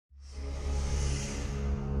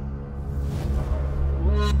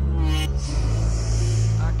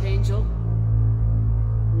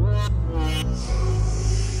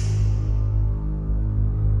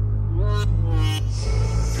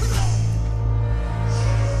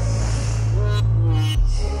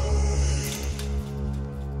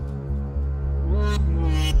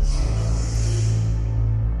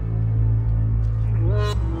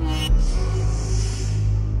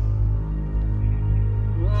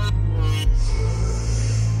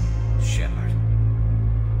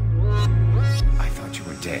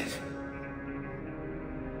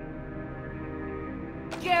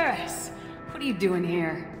doing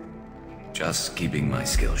here? Just keeping my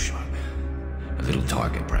skills sharp. A little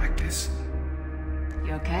target practice.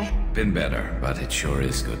 You okay? Been better, but it sure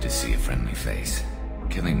is good to see a friendly face.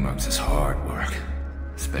 Killing mercs is hard work,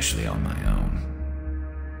 especially on my own.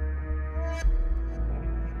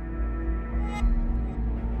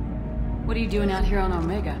 What are you doing out here on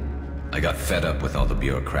Omega? I got fed up with all the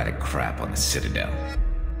bureaucratic crap on the Citadel.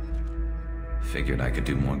 Figured I could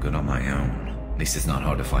do more good on my own. At least it's not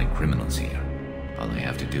hard to find criminals here. All I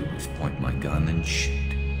have to do is point my gun and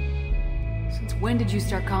shoot. Since when did you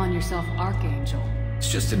start calling yourself Archangel?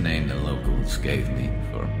 It's just a name the locals gave me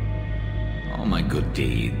for all my good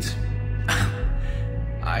deeds.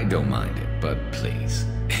 I don't mind it, but please,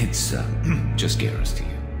 it's just Garrus to you.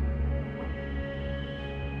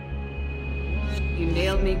 You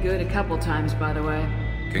nailed me good a couple times, by the way.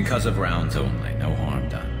 Concussive rounds only, no harm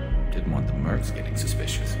done. Didn't want the mercs getting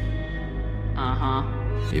suspicious. Uh-huh.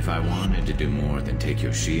 If I wanted to do more than take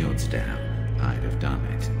your shields down, I'd have done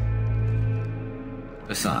it.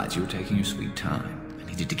 Besides, you were taking your sweet time. I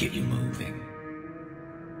needed to get you moving.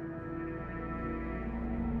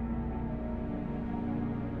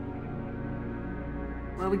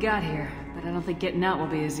 Well, we got here, but I don't think getting out will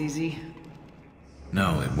be as easy.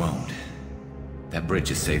 No, it won't. That bridge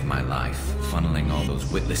has saved my life, funneling all those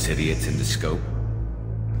witless idiots into scope.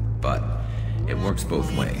 But it works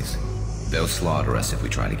both ways. They'll slaughter us if we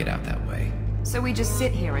try to get out that way. So we just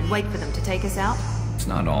sit here and wait for them to take us out? It's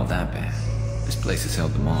not all that bad. This place has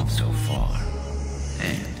held them off so far.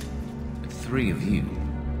 And with 3 of you,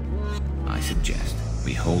 I suggest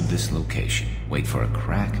we hold this location, wait for a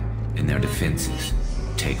crack in their defenses,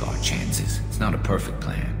 take our chances. It's not a perfect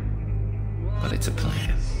plan, but it's a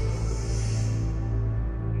plan.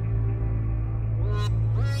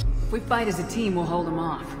 If we fight as a team, we'll hold them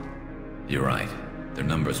off. You're right. Their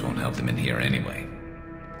numbers won't help them in here anyway.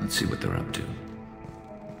 Let's see what they're up to.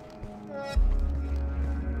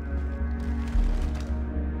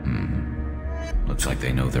 Looks like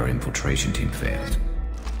they know their infiltration team failed.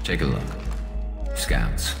 Take a look.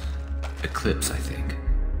 Scouts. Eclipse, I think.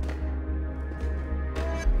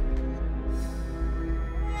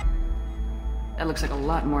 That looks like a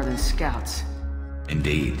lot more than scouts.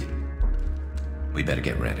 Indeed. We better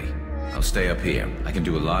get ready. I'll stay up here. I can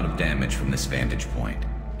do a lot of damage from this vantage point.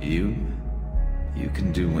 You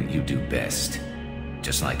can do what you do best.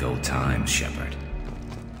 Just like old times, Shepard.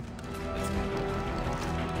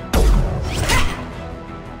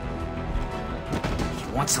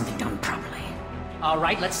 You want something done properly. All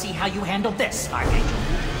right, let's see how you handle this, Archangel.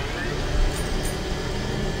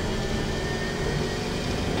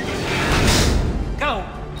 Go!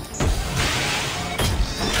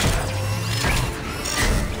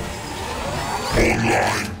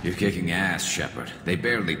 You're kicking ass, Shepard. They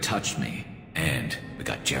barely touched me. And we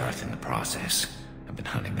got Jareth in the process. I've been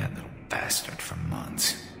hunting that little bastard for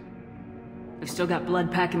months. We've still got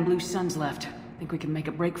blood pack and blue suns left. Think we can make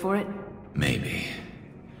a break for it? Maybe.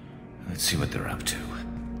 Let's see what they're up to.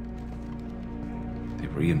 They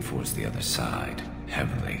reinforced the other side,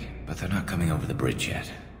 heavily, but they're not coming over the bridge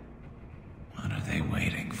yet. What are they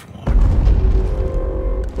waiting for?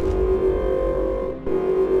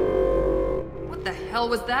 What the hell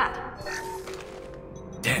was that?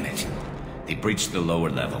 Damn it. They breached the lower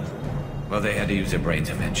level. Well, they had to use their brains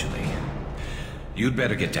eventually. You'd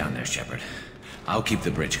better get down there, Shepard. I'll keep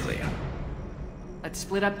the bridge clear. Let's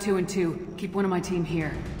split up 2 and 2. Keep one of my team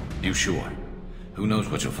here. You sure? Who knows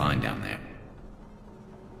what you'll find down there?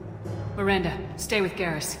 Miranda, stay with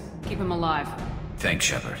Garrus. Keep him alive. Thanks,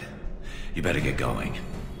 Shepard. You better get going.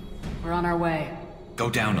 We're on our way. Go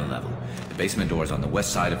down a level. The basement door's on the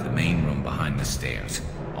west side of the main room behind the stairs.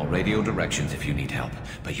 I'll radio directions if you need help,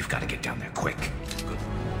 but you've got to get down there quick. Good.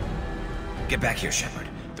 Get back here, Shepard.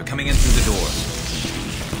 They're coming in through the doors.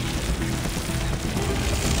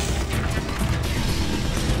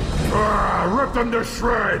 Rip them to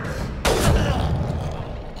shreds!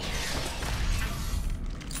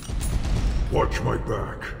 Watch my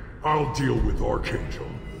back. I'll deal with Archangel.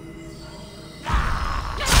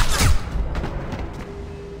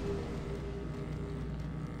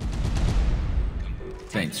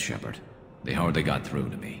 Thanks, Shepard. They hardly got through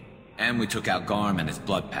to me. And we took out Garm and his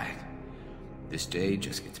blood pack. This day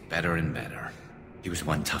just gets better and better. He was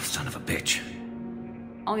one tough son of a bitch.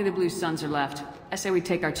 Only the blue suns are left. I say we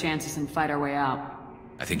take our chances and fight our way out.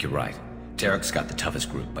 I think you're right. Tarek's got the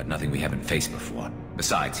toughest group, but nothing we haven't faced before.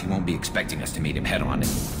 Besides, he won't be expecting us to meet him head-on.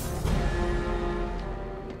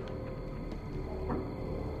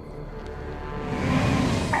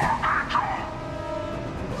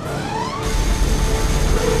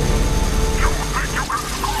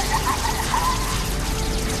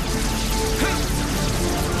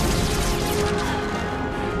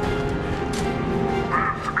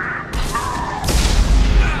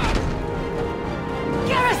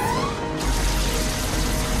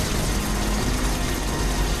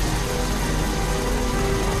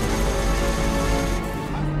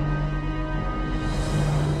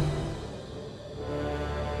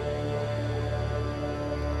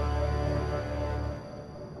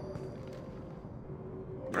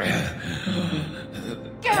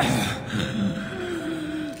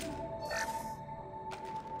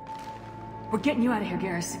 We're getting you out of here,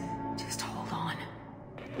 Garrus. Just hold on.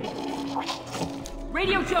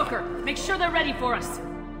 Radio Joker! Make sure they're ready for us!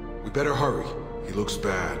 We better hurry. He looks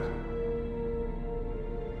bad.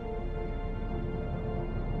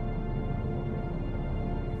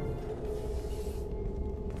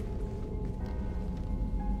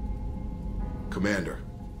 Commander,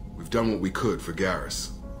 we've done what we could for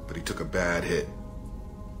Garrus, but he took a bad hit.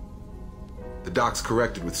 The doc's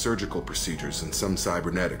corrected with surgical procedures and some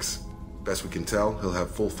cybernetics. Best we can tell, he'll have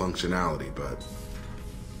full functionality, but...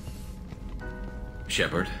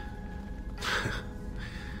 Shepard?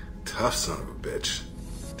 Tough son of a bitch.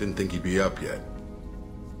 Didn't think he'd be up yet.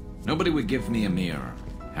 Nobody would give me a mirror.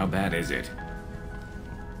 How bad is it?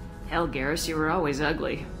 Hell, Garrus, you were always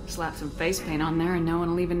ugly. Slap some face paint on there and no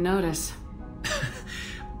one will even notice.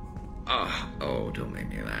 Oh, don't make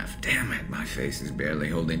me laugh. Damn it, my face is barely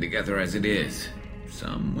holding together as it is.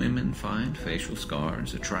 Some women find facial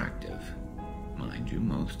scars attractive. Mind you,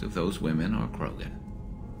 most of those women are Krogan.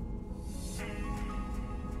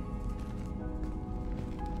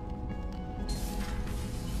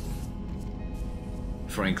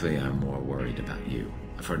 Frankly, I'm more worried about you.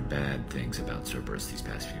 I've heard bad things about Cerberus these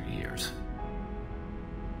past few years.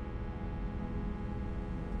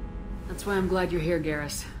 That's why I'm glad you're here,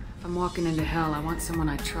 Garrus. If I'm walking into hell, I want someone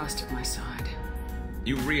I trust at my side.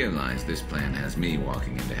 You realize this plan has me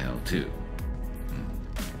walking into hell, too.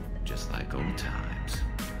 Just like old times.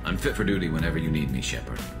 I'm fit for duty whenever you need me,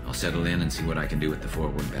 Shepard. I'll settle in and see what I can do with the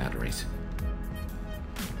forward batteries.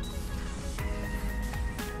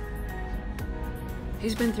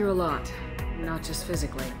 He's been through a lot, not just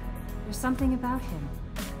physically. There's something about him.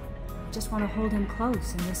 I just want to hold him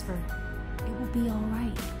close and whisper, "It will be all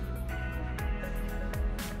right."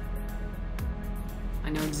 I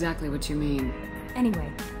know exactly what you mean.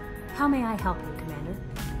 Anyway, how may I help you, Commander?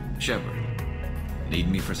 Shepard, need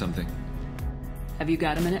me for something? Have you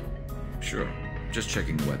got a minute? Sure. Just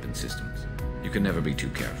checking the weapon systems. You can never be too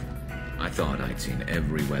careful. I thought I'd seen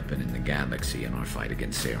every weapon in the galaxy in our fight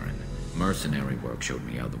against Saren. Mercenary work showed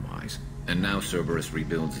me otherwise. And now Cerberus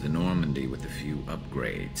rebuilds the Normandy with a few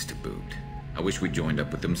upgrades to boot. I wish we'd joined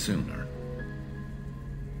up with them sooner.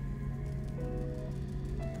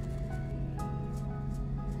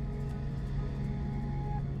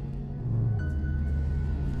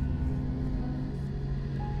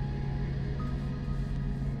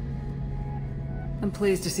 I'm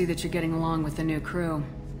pleased to see that you're getting along with the new crew.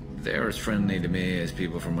 They're as friendly to me as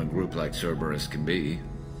people from a group like Cerberus can be.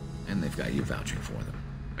 And they've got you vouching for them.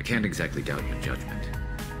 I can't exactly doubt your judgment.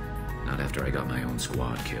 Not after I got my own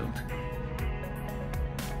squad killed.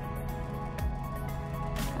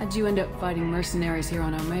 How'd you end up fighting mercenaries here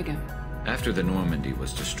on Omega? After the Normandy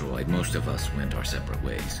was destroyed, most of us went our separate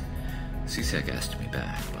ways. C-Sec asked me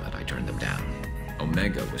back, but I turned them down.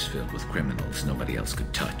 Omega was filled with criminals nobody else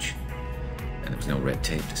could touch. And there was no red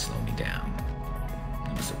tape to slow me down.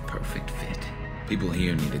 It was a perfect fit. People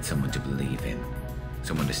here needed someone to believe in.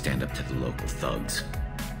 Someone to stand up to the local thugs.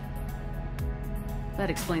 That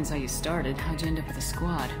explains how you started. How'd you end up with a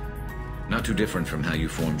squad? Not too different from how you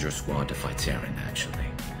formed your squad to fight Saren, actually.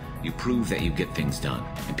 You prove that you get things done,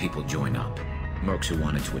 and people join up. Mercs who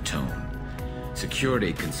wanted to atone.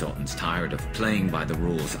 Security consultants tired of playing by the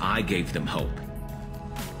rules. I gave them hope.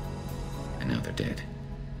 And now they're dead.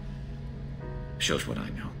 Shows what I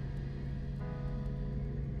know.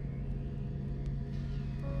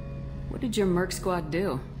 What did your merc squad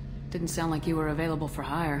do? Didn't sound like you were available for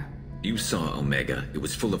hire. You saw Omega. It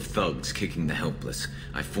was full of thugs kicking the helpless.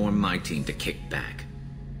 I formed my team to kick back.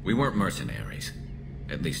 We weren't mercenaries.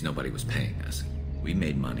 At least nobody was paying us. We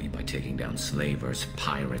made money by taking down slavers,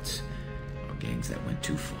 pirates, or gangs that went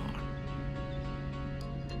too far.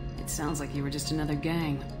 It sounds like you were just another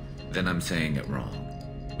gang. Then I'm saying it wrong.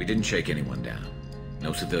 We didn't shake anyone down.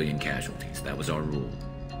 No civilian casualties. That was our rule.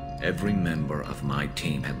 Every member of my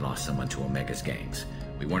team had lost someone to Omega's gangs.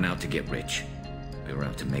 We weren't out to get rich. We were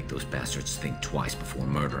out to make those bastards think twice before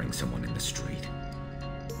murdering someone in the street.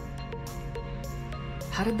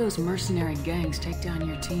 How did those mercenary gangs take down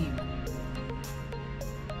your team?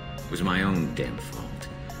 It was my own damn fault.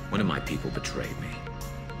 One of my people betrayed me.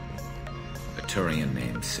 A Turian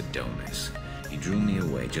named Sidonis. He drew me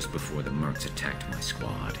away just before the mercs attacked my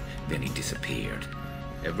squad. Then he disappeared.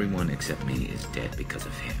 Everyone except me is dead because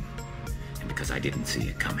of him. And because I didn't see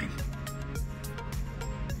it coming.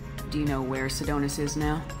 Do you know where Sidonis is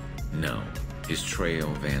now? No. His trail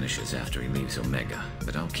vanishes after he leaves Omega,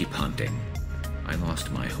 but I'll keep hunting. I lost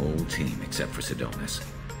my whole team except for Sidonis.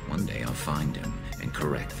 One day I'll find him and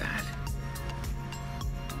correct that.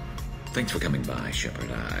 Thanks for coming by,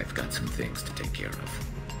 Shepard. I've got some things to take care of.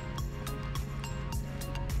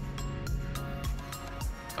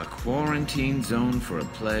 A quarantine zone for a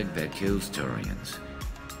plague that kills Turians.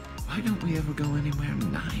 Why don't we ever go anywhere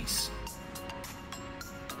nice?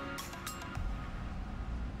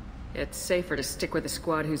 It's safer to stick with a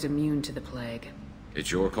squad who's immune to the plague.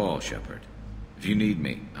 It's your call, Shepard. If you need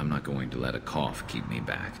me, I'm not going to let a cough keep me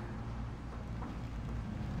back.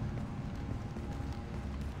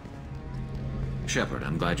 Shepard,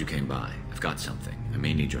 I'm glad you came by. I've got something. I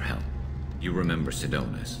may need your help. You remember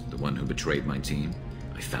Sidonis, the one who betrayed my team?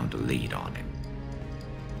 I found a lead on him.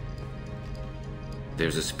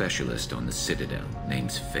 There's a specialist on the Citadel,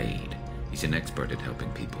 named Fade. He's an expert at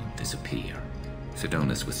helping people disappear.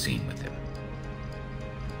 Sidonis was seen with him.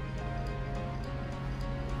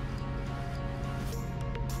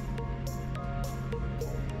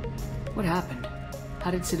 What happened?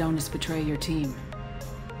 How did Sidonis betray your team?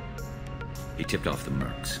 He tipped off the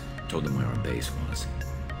mercs, told them where our base was.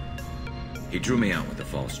 He drew me out with a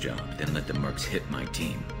false job, then let the mercs hit my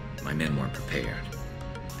team. My men weren't prepared.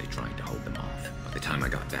 They tried to hold them off. By the time I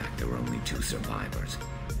got back, there were only 2 survivors.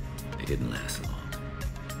 They didn't last long.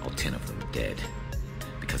 All 10 of them are dead.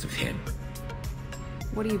 Because of him.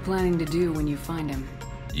 What are you planning to do when you find him?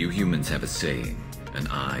 You humans have a saying, an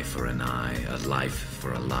eye for an eye, a life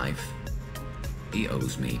for a life. He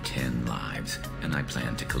owes me 10 lives, and I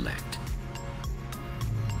plan to collect.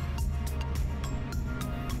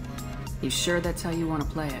 You sure that's how you want to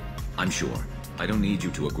play it? I'm sure. I don't need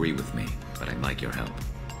you to agree with me, but I'd like your help.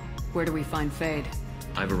 Where do we find Fade?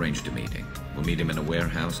 I've arranged a meeting. We'll meet him in a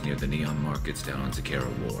warehouse near the Neon Markets down on Zakara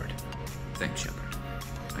Ward. Thanks, Shepard.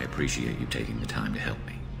 I appreciate you taking the time to help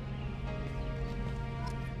me.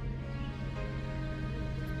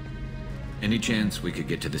 Any chance we could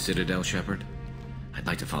get to the Citadel, Shepard? I'd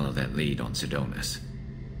like to follow that lead on Sidonis.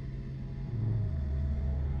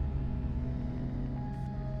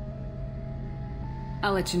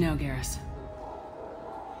 I'll let you know, Garrus.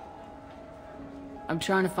 I'm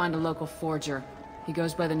trying to find a local forger. He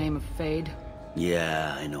goes by the name of Fade.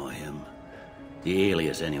 Yeah, I know him. The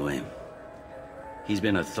alias, anyway. He's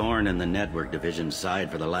been a thorn in the network division's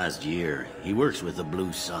side for the last year. He works with the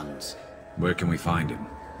Blue Suns. Where can we find him?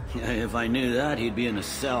 If I knew that, he'd be in a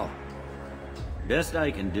cell. Best I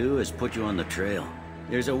can do is put you on the trail.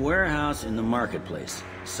 There's a warehouse in the marketplace.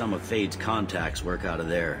 Some of Fade's contacts work out of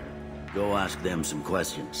there. Go ask them some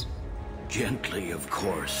questions. Gently, of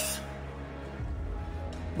course.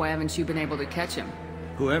 Why haven't you been able to catch him?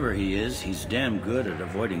 Whoever he is, he's damn good at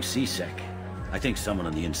avoiding CSEC. I think someone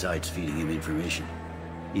on the inside's feeding him information.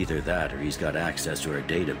 Either that, or he's got access to our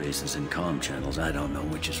databases and comm channels. I don't know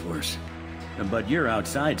which is worse. But you're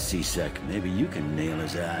outside CSEC. Maybe you can nail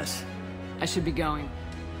his ass. I should be going.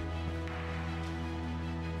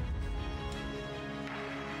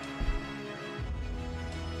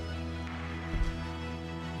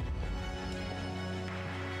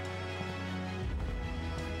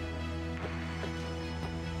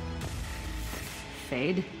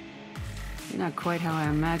 Fade? You're not quite how I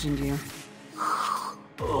imagined you.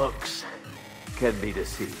 Looks can be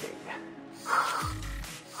deceiving.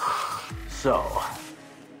 So,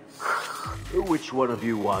 which one of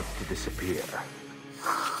you wants to disappear?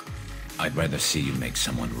 I'd rather see you make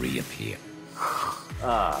someone reappear.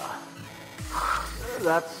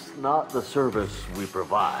 That's not the service we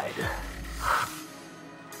provide.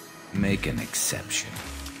 Make an exception.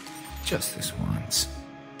 Just this once.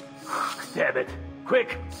 Damn it.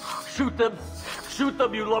 Quick! Shoot them! Shoot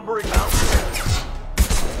them, you lumbering mountain!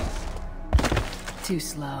 Too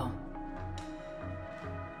slow.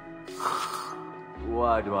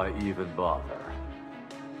 Why do I even bother?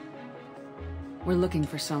 We're looking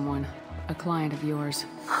for someone. A client of yours.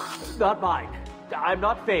 Not mine. I'm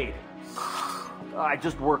not Fade. I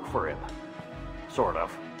just work for him. Sort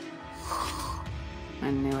of.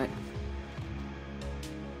 I knew it.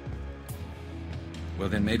 Well,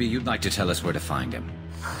 then maybe you'd like to tell us where to find him.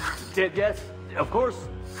 Yes, of course.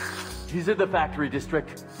 He's in the factory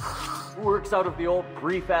district. Works out of the old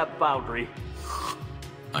prefab foundry.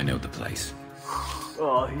 I know the place.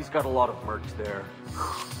 Oh, he's got a lot of mercs there.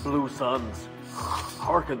 Blue Suns.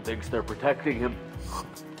 Harkin thinks they're protecting him.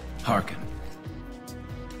 Harkin.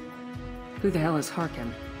 Who the hell is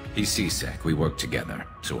Harkin? He's CSEC. We work together,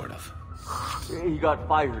 sort of. He got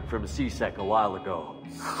fired from CSEC a while ago.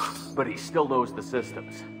 But he still knows the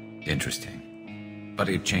systems. Interesting. But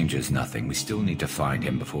it changes nothing. We still need to find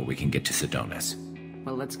him before we can get to Sidonis.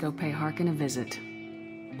 Well, let's go pay Harkin a visit.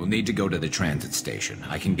 We'll need to go to the transit station.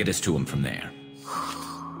 I can get us to him from there.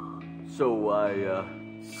 So I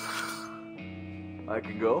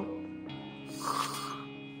can go?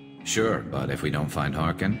 Sure, but if we don't find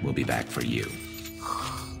Harkin, we'll be back for you.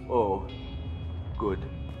 Oh, good.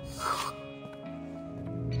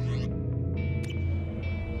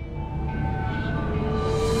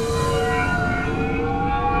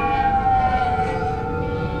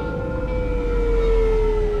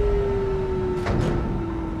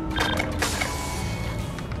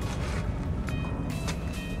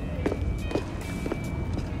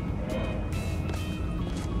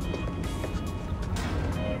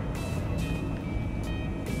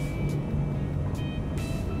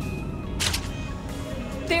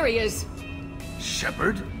 There he is.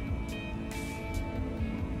 Shepard?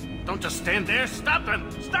 Don't just stand there. Stop them!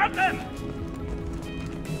 Stop them!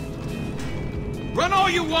 Run all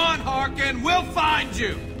you want, Harkin! We'll find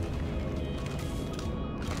you!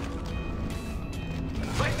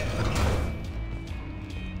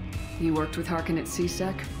 You worked with Harkin at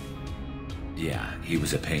CSEC? Yeah, he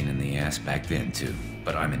was a pain in the ass back then, too.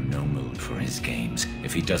 But I'm in no mood for his games.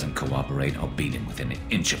 If he doesn't cooperate, I'll beat him within an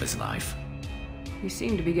inch of his life. You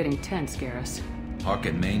seem to be getting tense, Garrus.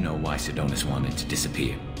 Harkin may know why Sidonis wanted to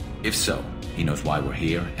disappear. If so, he knows why we're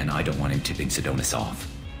here, and I don't want him tipping Sidonis off.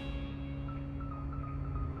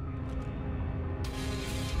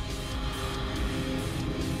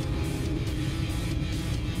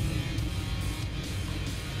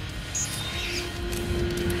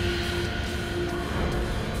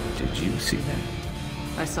 Did you see that?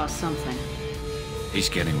 I saw something. He's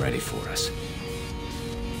getting ready for us.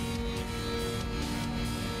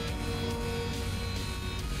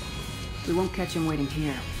 We won't catch him waiting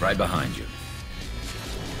here. Right behind you.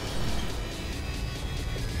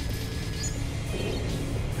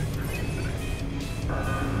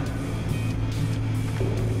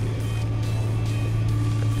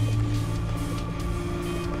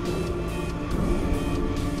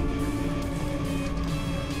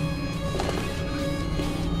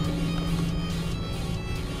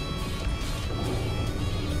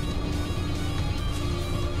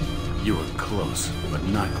 You were close, but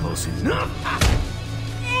not close enough.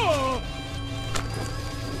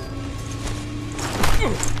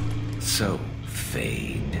 So,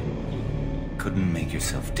 Fade. Couldn't make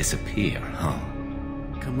yourself disappear, huh?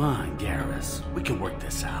 Come on, Garrus. We can work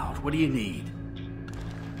this out. What do you need?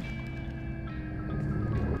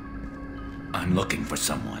 I'm looking for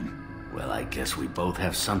someone. Well, I guess we both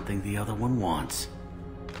have something the other one wants.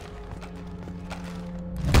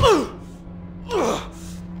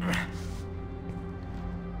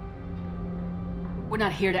 We're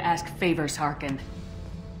not here to ask favors, Harkin.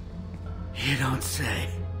 You don't say.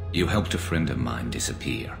 You helped a friend of mine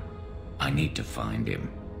disappear. I need to find him.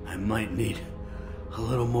 I might need a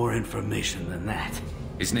little more information than that.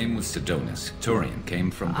 His name was Sidonis. Turian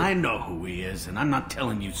came from... I know who he is, and I'm not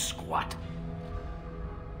telling you squat.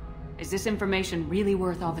 Is this information really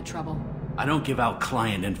worth all the trouble? I don't give out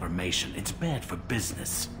client information. It's bad for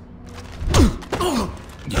business.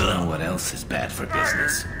 You know what else is bad for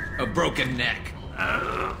business? A broken neck.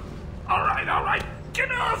 All right.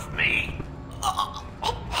 Get off me!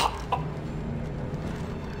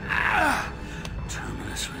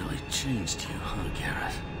 Terminus really changed you, huh,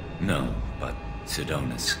 Garrus? No, but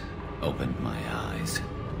Sidonis opened my eyes.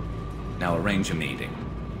 Now arrange a meeting.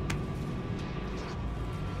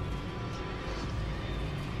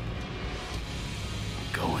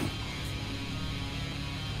 Going.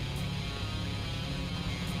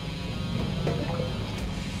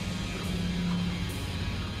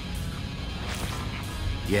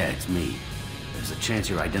 Yeah, it's me. There's a chance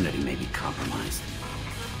your identity may be compromised.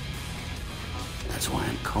 That's why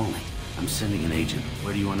I'm calling. I'm sending an agent.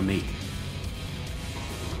 Where do you want to meet?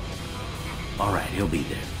 All right, he'll be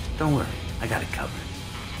there. Don't worry, I got it covered.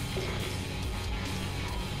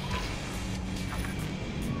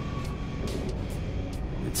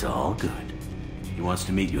 It's all good. He wants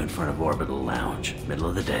to meet you in front of Orbital Lounge, middle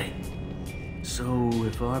of the day. So,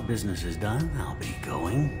 if our business is done, I'll be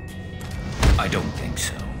going. I don't think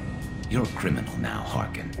so. You're a criminal now,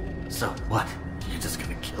 Harkin. So, what? You're just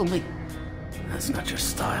gonna kill me? That's not your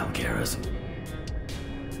style, Garrus.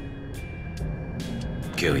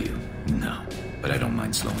 Kill you? No. But I don't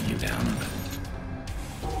mind slowing you down a little.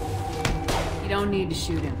 You don't need to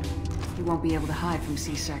shoot him. He won't be able to hide from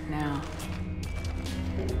CSEC now.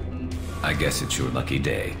 I guess it's your lucky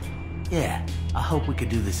day. Yeah, I hope we could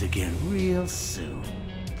do this again real soon.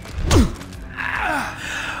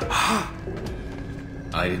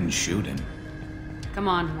 I didn't shoot him. Come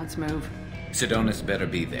on, let's move. Sidonis better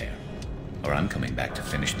be there, or I'm coming back to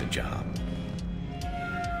finish the job.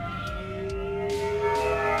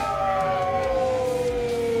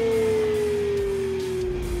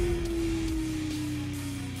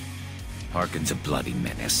 Harkin's a bloody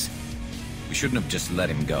menace. We shouldn't have just let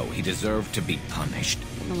him go. He deserved to be punished.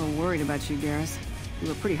 I'm a little worried about you, Garrus. You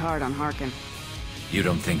were pretty hard on Harkin. You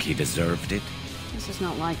don't think he deserved it? This is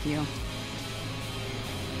not like you.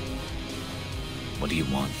 What do you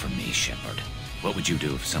want from me, Shepard? What would you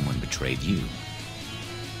do if someone betrayed you?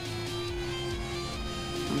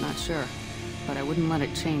 I'm not sure, but I wouldn't let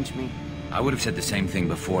it change me. I would have said the same thing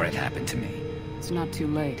before it happened to me. It's not too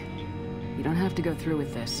late. You don't have to go through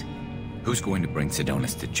with this. Who's going to bring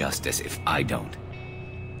Sidonis to justice if I don't?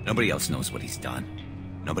 Nobody else knows what he's done.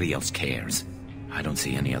 Nobody else cares. I don't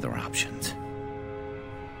see any other options.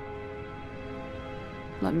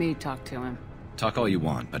 Let me talk to him. Talk all you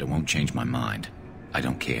want, but it won't change my mind. I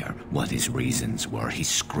don't care what his reasons were. He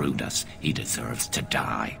screwed us. He deserves to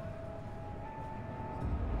die.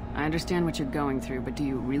 I understand what you're going through, but do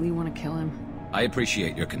you really want to kill him? I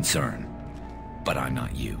appreciate your concern, but I'm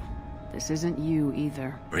not you. This isn't you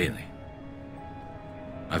either. Really?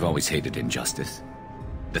 I've always hated injustice.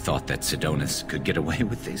 The thought that Sidonis could get away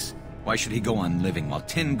with this. Why should he go on living while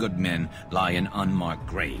 10 good men lie in unmarked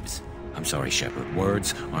graves? I'm sorry, Shepard.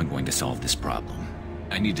 Words aren't going to solve this problem.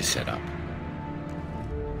 I need to set up.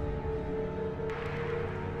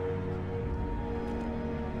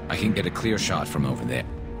 I can get a clear shot from over there.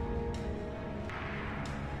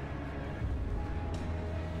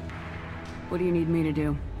 What do you need me to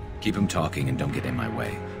do? Keep him talking and don't get in my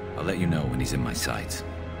way. I'll let you know when he's in my sights.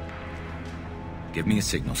 Give me a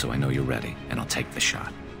signal so I know you're ready, and I'll take the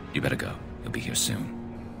shot. You better go. He'll be here soon.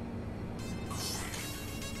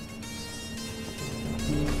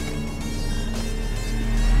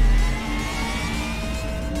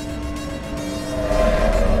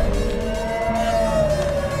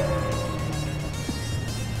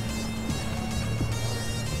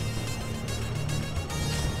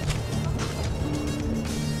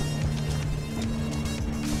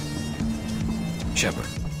 Shepard,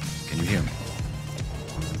 can you hear me?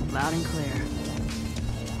 Loud and clear.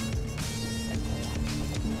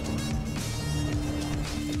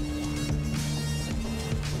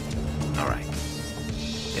 All right.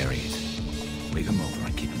 There he is. Wave him over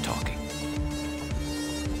and keep him talking.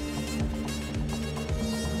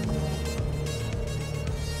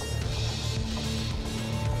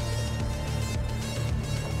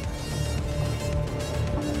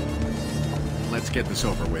 Let's get this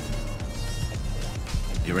over with.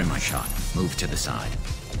 You're in my shot. Move to the side.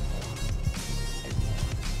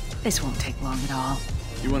 This won't take long at all.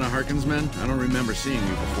 You one of Harkin's men? I don't remember seeing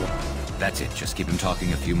you before. That's it. Just keep him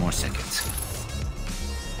talking a few more seconds.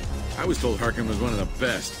 I was told Harkin was one of the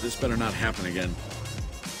best. This better not happen again.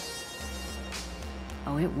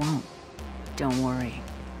 Oh, it won't. Don't worry.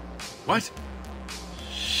 What?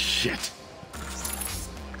 Shit.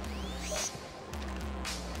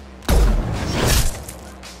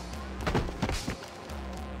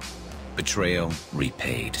 Betrayal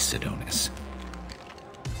repaid, Sidonis.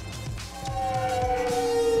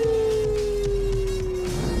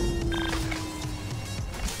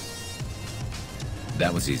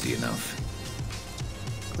 That was easy enough.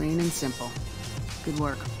 Clean and simple. Good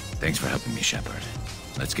work. Thanks for helping me, Shepard.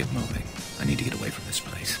 Let's get moving. I need to get away from this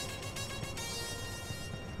place.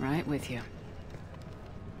 Right with you.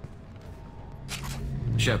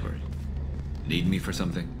 Shepard, need me for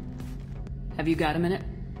something? Have you got a minute?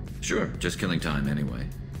 Sure, just killing time anyway.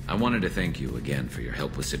 I wanted to thank you again for your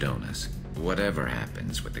help with Sidonis. Whatever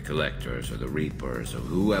happens with the Collectors or the Reapers or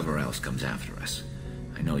whoever else comes after us,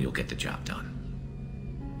 I know you'll get the job done.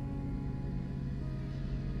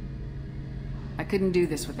 I couldn't do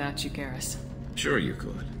this without you, Garrus. Sure you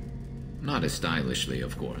could. Not as stylishly,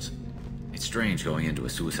 of course. It's strange going into a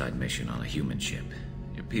suicide mission on a human ship.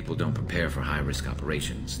 Your people don't prepare for high-risk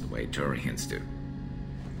operations the way Turians do.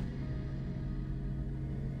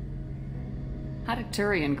 How do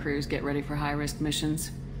Turian crews get ready for high-risk missions?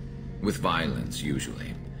 With violence,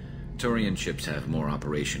 usually. Turian ships have more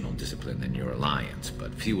operational discipline than your alliance,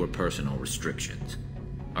 but fewer personal restrictions.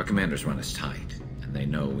 Our commanders run us tight, and they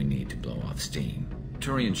know we need to blow off steam.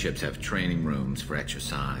 Turian ships have training rooms for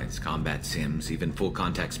exercise, combat sims, even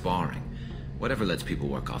full-contact sparring. Whatever lets people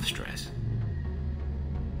work off stress.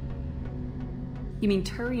 You mean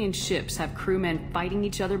Turian ships have crewmen fighting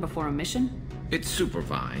each other before a mission? It's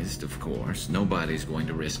supervised, of course. Nobody's going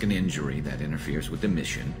to risk an injury that interferes with the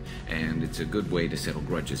mission, and it's a good way to settle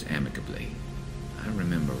grudges amicably. I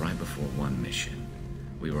remember right before one mission,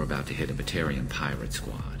 we were about to hit a Batarian pirate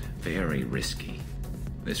squad. Very risky.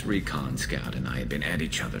 This recon scout and I had been at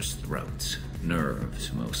each other's throats.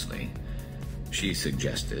 Nerves, mostly. She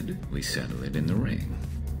suggested we settle it in the ring.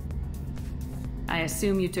 I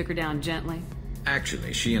assume you took her down gently?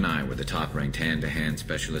 Actually, she and I were the top-ranked hand-to-hand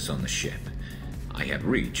specialists on the ship. I had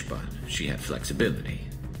reach, but she had flexibility.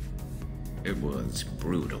 It was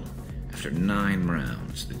brutal. After 9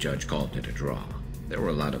 rounds, the judge called it a draw. There were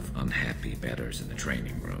a lot of unhappy bettors in the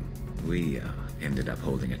training room. We ended up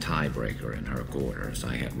holding a tiebreaker in her quarters.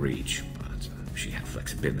 I had reach, but she had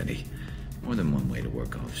flexibility. More than one way to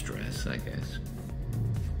work off stress, I guess.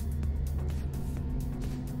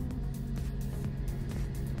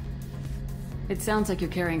 It sounds like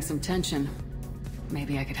you're carrying some tension.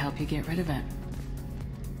 Maybe I could help you get rid of it.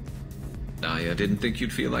 I didn't think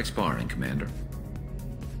you'd feel like sparring, Commander.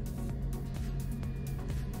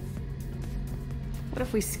 What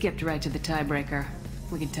if we skipped right to the tiebreaker?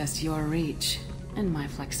 We could test your reach and my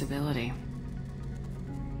flexibility.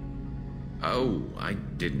 Oh, I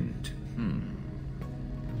didn't.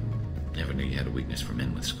 Never knew you had a weakness for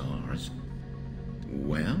men with scars.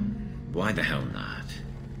 Well, why the hell not?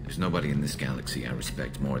 There's nobody in this galaxy I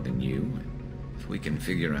respect more than you. If we can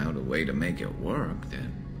figure out a way to make it work,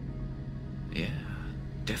 then... yeah,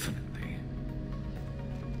 definitely.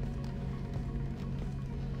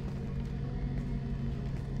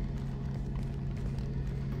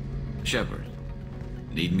 Shepard,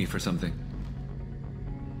 need me for something?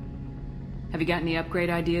 Have you got any upgrade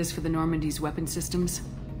ideas for the Normandy's weapon systems?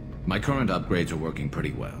 My current upgrades are working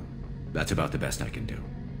pretty well. That's about the best I can do.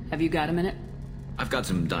 Have you got a minute? I've got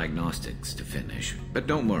some diagnostics to finish, but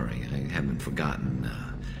don't worry, I haven't forgotten,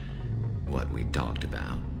 what we talked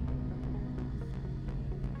about.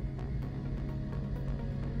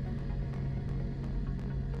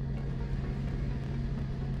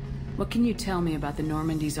 What can you tell me about the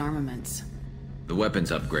Normandy's armaments? The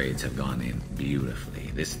weapons upgrades have gone in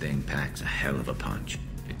beautifully. This thing packs a hell of a punch.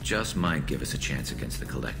 It just might give us a chance against the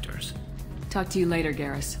Collectors. Talk to you later,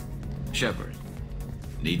 Garrus. Shepard,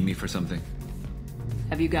 need me for something?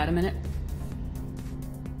 Have you got a minute?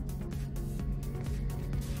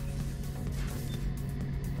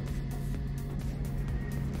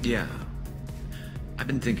 Yeah. I've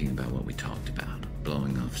been thinking about what we talked about.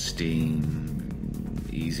 Blowing off steam,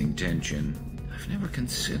 easing tension. I've never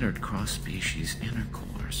considered cross-species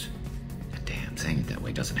intercourse. Damn, saying it that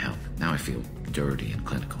way doesn't help. Now I feel dirty and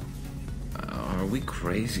clinical. Are we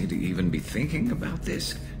crazy to even be thinking about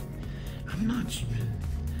this? I'm not...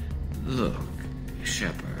 Look,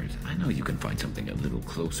 Shepard, I know you can find something a little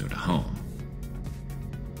closer to home.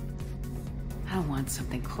 I don't want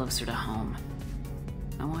something closer to home.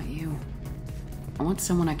 I want you. I want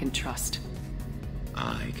someone I can trust.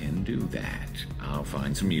 I can do that. I'll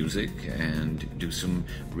find some music and do some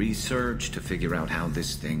research to figure out how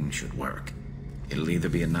this thing should work. It'll either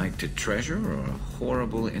be a night to treasure or a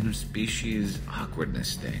horrible interspecies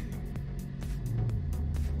awkwardness thing.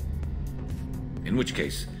 In which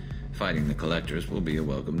case, fighting the Collectors will be a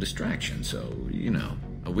welcome distraction, so, you know,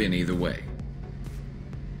 a win either way.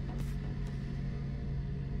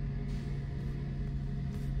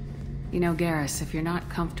 You know, Garrus, if you're not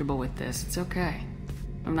comfortable with this, it's okay.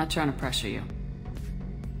 I'm not trying to pressure you.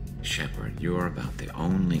 Shepard, you're about the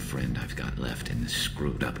only friend I've got left in this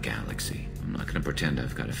screwed-up galaxy. I'm not gonna pretend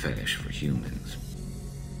I've got a fetish for humans.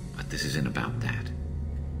 But this isn't about that.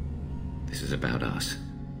 This is about us.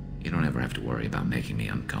 You don't ever have to worry about making me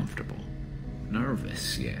uncomfortable.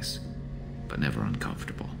 Nervous, yes, but never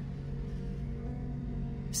uncomfortable.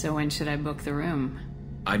 So when should I book the room?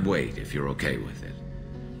 I'd wait if you're okay with it.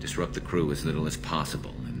 Disrupt the crew as little as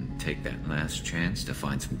possible and take that last chance to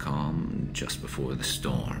find some calm just before the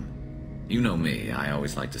storm. You know me, I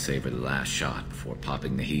always like to savor the last shot before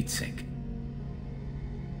popping the heatsink.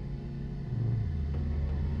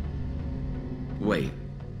 Wait,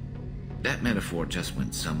 that metaphor just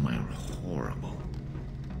went somewhere horrible.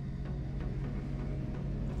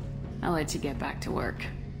 I'll let you get back to work.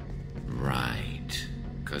 Right,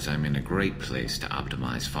 because I'm in a great place to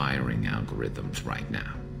optimize firing algorithms right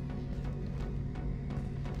now.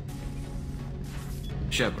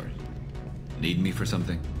 Shepard, need me for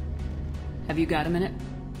something? Have you got a minute?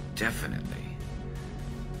 Definitely.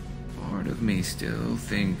 Part of me still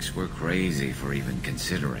thinks we're crazy for even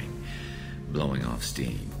considering blowing off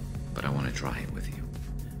steam, but I want to try it with you.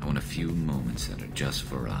 I want a few moments that are just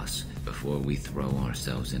for us before we throw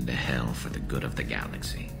ourselves into hell for the good of the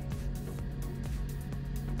galaxy.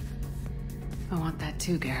 I want that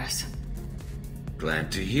too, Garrus.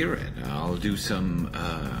 Glad to hear it. I'll do some,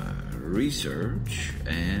 research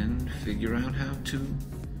and figure out how to,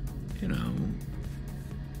 you know...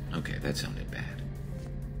 Okay, that sounded bad.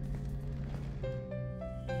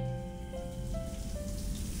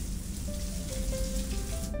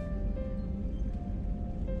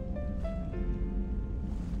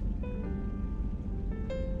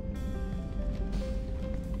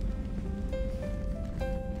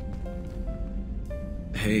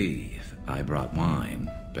 Hey, I brought wine.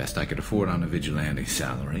 Best I could afford on a vigilante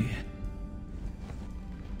salary.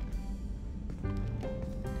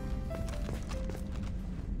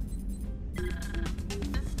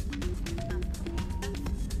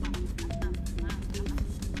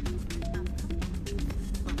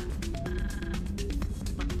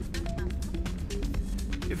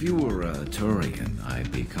 If you were a Turian,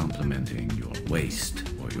 I'd be complimenting your waist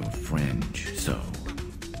or your fringe. So,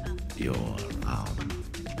 your,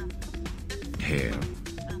 hair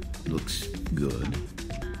looks good,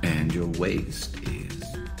 and your waist is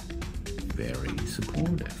very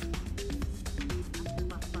supportive.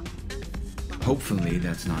 Hopefully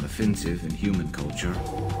that's not offensive in human culture.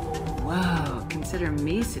 Whoa, consider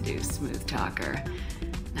me seduced, smooth talker.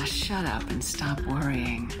 Now shut up and stop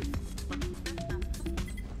worrying.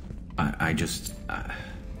 I've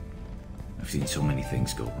seen so many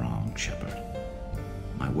things go wrong, Shepard.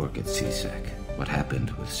 My work at CSEC, what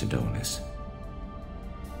happened with Sidonis.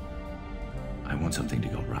 I want something to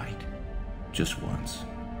go right. Just once.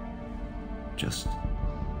 Just...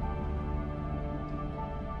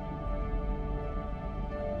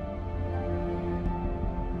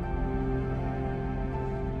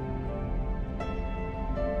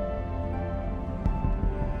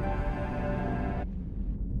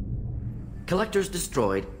 Collectors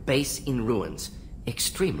destroyed, base in ruins.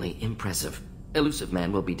 Extremely impressive. Elusive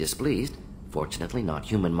man will be displeased. Fortunately, not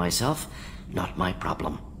human myself. Not my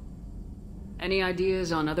problem. Any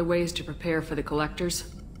ideas on other ways to prepare for the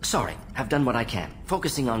collectors? Sorry, I've done what I can.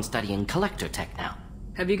 Focusing on studying collector tech now.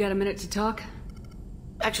 Have you got a minute to talk?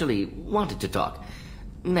 Actually, wanted to talk.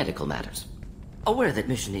 Medical matters. Aware that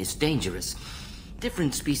mission is dangerous.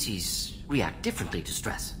 Different species react differently to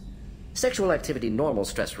stress. Sexual activity normal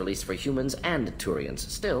stress release for humans and Turians.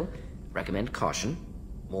 Still, recommend caution.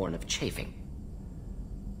 Warn of chafing.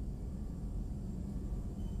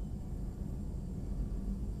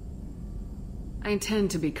 I intend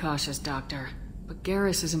to be cautious, Doctor. But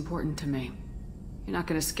Garrus is important to me. You're not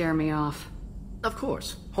gonna scare me off. Of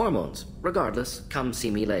course. Hormones. Regardless, come see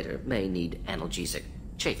me later. May need analgesic.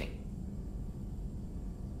 Chafing.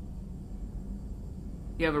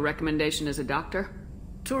 You have a recommendation as a doctor?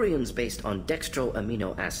 Turians based on dextro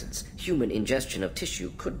amino acids. Human ingestion of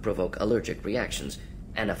tissue could provoke allergic reactions.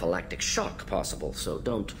 Anaphylactic shock possible, so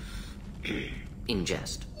don't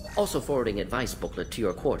ingest. Also forwarding advice booklet to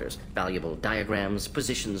your quarters. Valuable diagrams,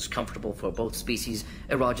 positions comfortable for both species,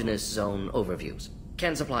 erogenous zone overviews.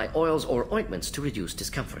 Can supply oils or ointments to reduce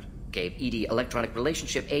discomfort. Gave ED electronic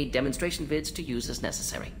relationship aid demonstration vids to use as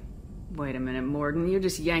necessary. Wait a minute, Morgan. You're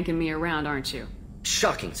just yanking me around, aren't you?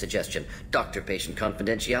 Shocking suggestion. Doctor-patient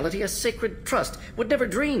confidentiality, a sacred trust. Would never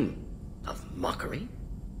dream of mockery.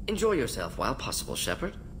 Enjoy yourself while possible,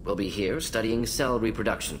 Shepard. We'll be here studying cell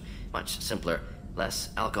reproduction. Much simpler, less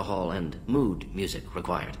alcohol and mood music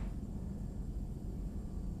required.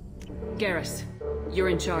 Garrus, you're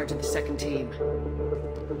in charge of the second team.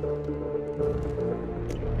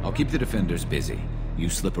 I'll keep the defenders busy. You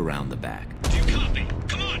slip around the back. Do you copy?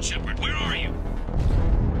 Come on, Shepard, where are you?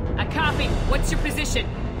 I copy. What's your position?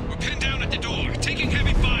 We're pinned down at the door, taking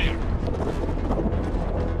heavy fire.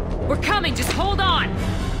 We're coming. Just hold on.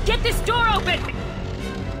 Get this door open!